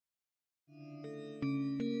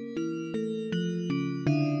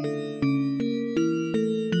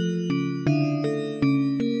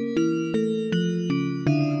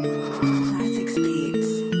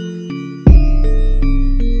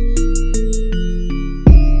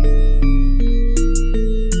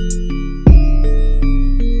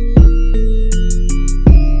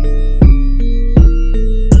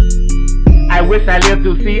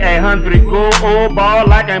live to see 100 go old ball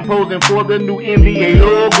like I'm posing for the new NBA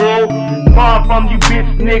logo. Far from you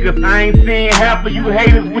bitch niggas, I ain't seeing half of you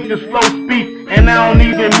haters with your slow speech, and I don't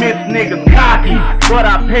even miss niggas cocky. But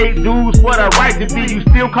I paid dues for the right to be. You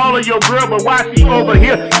still calling your girl, but why she over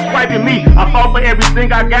here swiping me? I fought for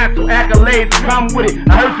everything I got, so accolades come with it.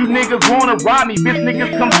 I heard you niggas wanna rob me, bitch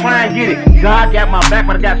niggas come try and get it. God got my back,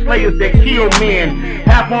 but I got slayers that kill men.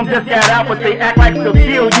 Half of them just got out, but they act like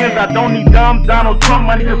civilians. I don't need dumb Donald Trump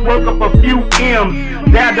money, just work up a few M's.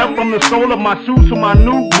 Dabbed up from the sole of my shoes to my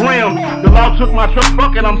new rims. The law took my truck,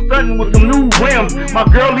 fuck it, I'm stunting with some new rims. My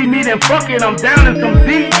girl leave me, then fuck it, I'm down in some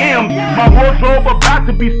DMs. My wardrobe about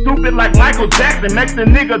to be stupid like Michael Jackson. Makes the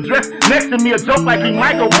nigga dress next to me a joke like he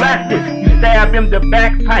Michael Blasted. You stab him the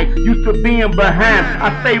back tight, used to being behind.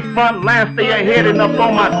 I stay front line, stay ahead and up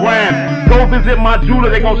on my grind. Go visit my jeweler,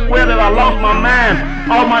 they gon' swear that I lost my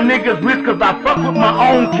mind. All my niggas rich cause I fuck with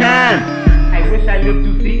my own kind. I wish I lived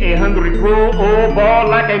to see 100 grow old ball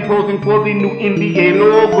like I'm posing for the new NBA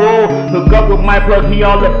logo. Hook up with my plug, he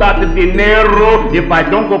all about the dinero. If I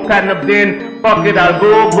don't go platinum, then fuck it, I'll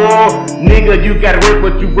go. Nigga, you gotta work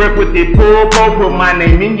what you work with the po-po. Put my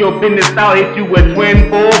name in your business, I'll hit you with twin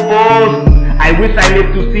po-pos. I wish I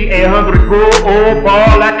lived to see 100 grow old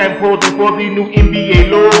ball like I'm posing for the new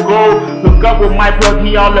NBA logo. Hook up with my plug,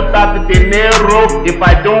 he all about the dinero. If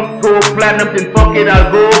I don't go platinum, then fuck it,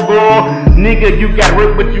 I'll go. Nigga, you got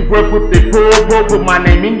work, but you work with the po-po. Put my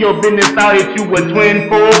name in your business, I'll hit you with twin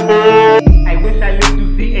po-po. I wish I lived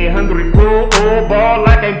to see 100 grow old ball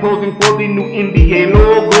like I'm posing for the new NBA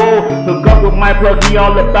logo. Hook up with my plug, he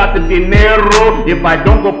all about the dinero. If I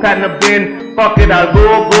don't go platinum, then fuck it, I'll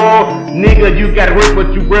go. Nigga, you gotta work,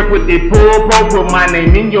 but you work with the po-po. Put my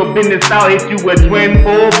name in your business, I'll hit you with twin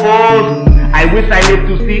po-pos. I wish I lived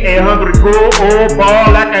to see 100 grow old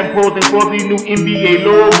ball like I'm posing for the new NBA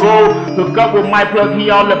logo. Hook up with my plug, he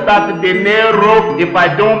all about the dinero. If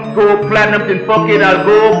I don't go platinum, then fuck it, I'll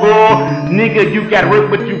go. Nigga, you gotta work,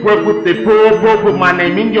 but you work with the po-po. Put my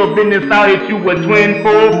name in your business, I'll hit you with twin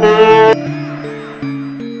po-po.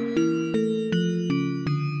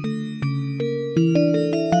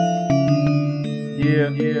 Yeah.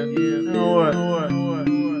 You know what?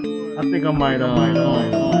 I think I might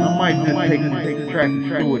just take the track and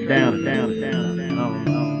slow it down.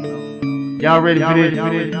 Y'all ready for this?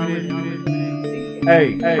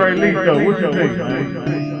 Hey, Trey Lee, though, what you think, man?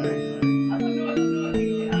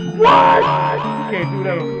 What? You can't do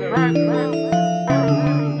that on the track.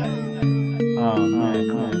 Oh, man,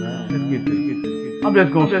 come on, man. Let's get this. I'm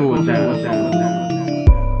just gonna slow it down.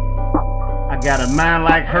 I got a mind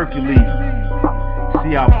like Hercules.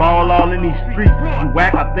 See, I ball all in these streets. You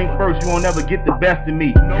whack, I think first you won't ever get the best of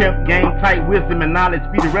me. Pimp, game tight, wisdom and knowledge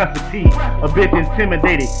be the recipe. A bitch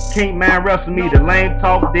intimidated, can't man wrestle me. The lame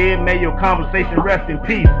talk dead, may your conversation rest in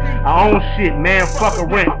peace. I own shit, man, fuck a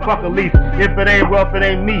rent, fuck a lease. If it ain't rough, it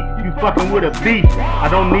ain't me. You fucking with a beast. I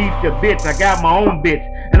don't need your bitch, I got my own bitch.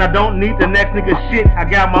 And I don't need the next nigga shit, I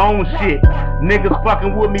got my own shit. Niggas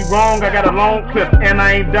fucking with me wrong, I got a long clip. And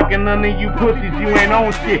I ain't ducking none of you pussies, you ain't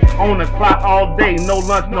on shit. On the clock all day, no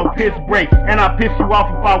lunch, no piss break. And I piss you off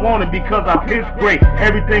if I want it because I piss great.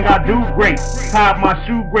 Everything I do great, hide my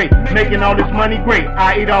shoe great. Making all this money great,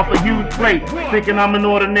 I eat off a huge plate. Thinking I'm an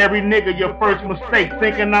ordinary nigga, your first mistake.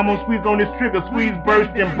 Thinking I'm gonna squeeze on this trigger, squeeze,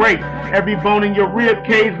 burst, and break. Every bone in your rib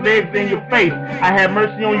cage, legs in your face. I have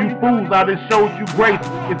mercy on you fools, I just showed you grace.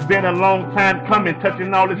 It's been a long time coming,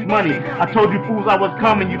 touching all this money. I told you fools I was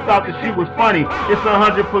coming, you thought that shit was funny. It's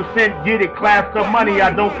 100% get it, class of money.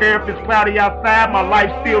 I don't care if it's cloudy outside, my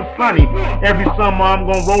life's still sunny. Every summer I'm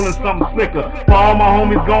gonna roll in something slicker. For all my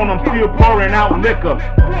homies gone, I'm still pouring out liquor.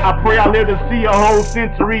 I pray I live to see a whole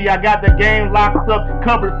century. I got the game locked up,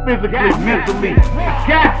 covered physically, mentally. I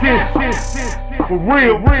got this, for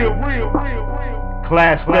real.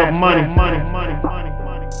 Class of money.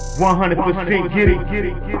 100% get it.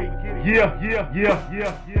 Yeah.